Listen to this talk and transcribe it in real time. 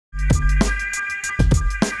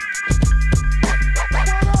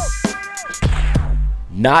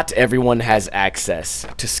Not everyone has access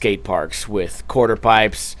to skate parks with quarter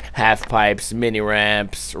pipes, half pipes, mini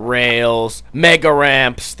ramps, rails, mega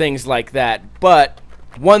ramps, things like that. But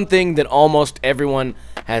one thing that almost everyone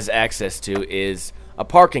has access to is a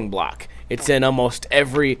parking block. It's in almost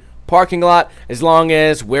every parking lot, as long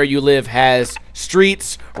as where you live has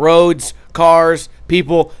streets, roads, cars,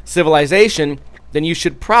 people, civilization, then you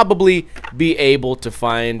should probably be able to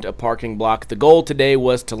find a parking block. The goal today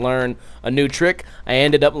was to learn a new trick. I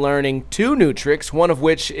ended up learning 2 new tricks, one of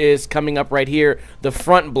which is coming up right here, the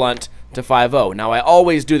front blunt to 5-0. Now, I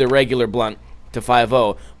always do the regular blunt to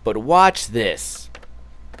 5-0, but watch this.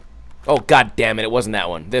 Oh, god damn it, it wasn't that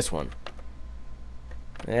one. This one.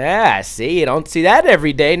 Yeah, see, you don't see that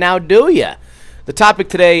every day now, do ya? The topic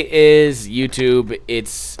today is YouTube.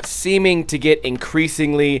 It's seeming to get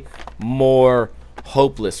increasingly more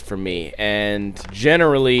hopeless for me, and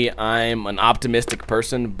generally I'm an optimistic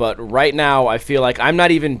person, but right now I feel like I'm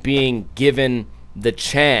not even being given the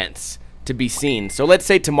chance to be seen. So let's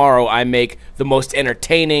say tomorrow I make the most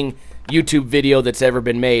entertaining YouTube video that's ever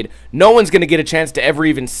been made. No one's gonna get a chance to ever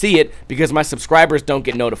even see it because my subscribers don't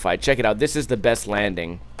get notified. Check it out. This is the best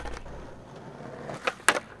landing.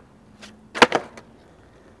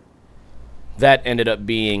 That ended up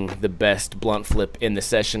being the best blunt flip in the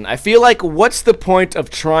session. I feel like, what's the point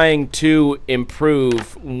of trying to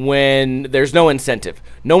improve when there's no incentive?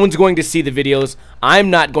 No one's going to see the videos.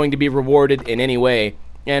 I'm not going to be rewarded in any way.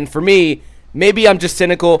 And for me, maybe I'm just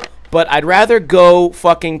cynical, but I'd rather go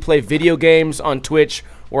fucking play video games on Twitch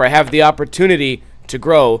where I have the opportunity to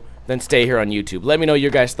grow than stay here on YouTube. Let me know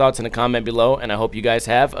your guys' thoughts in a comment below, and I hope you guys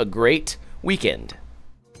have a great weekend.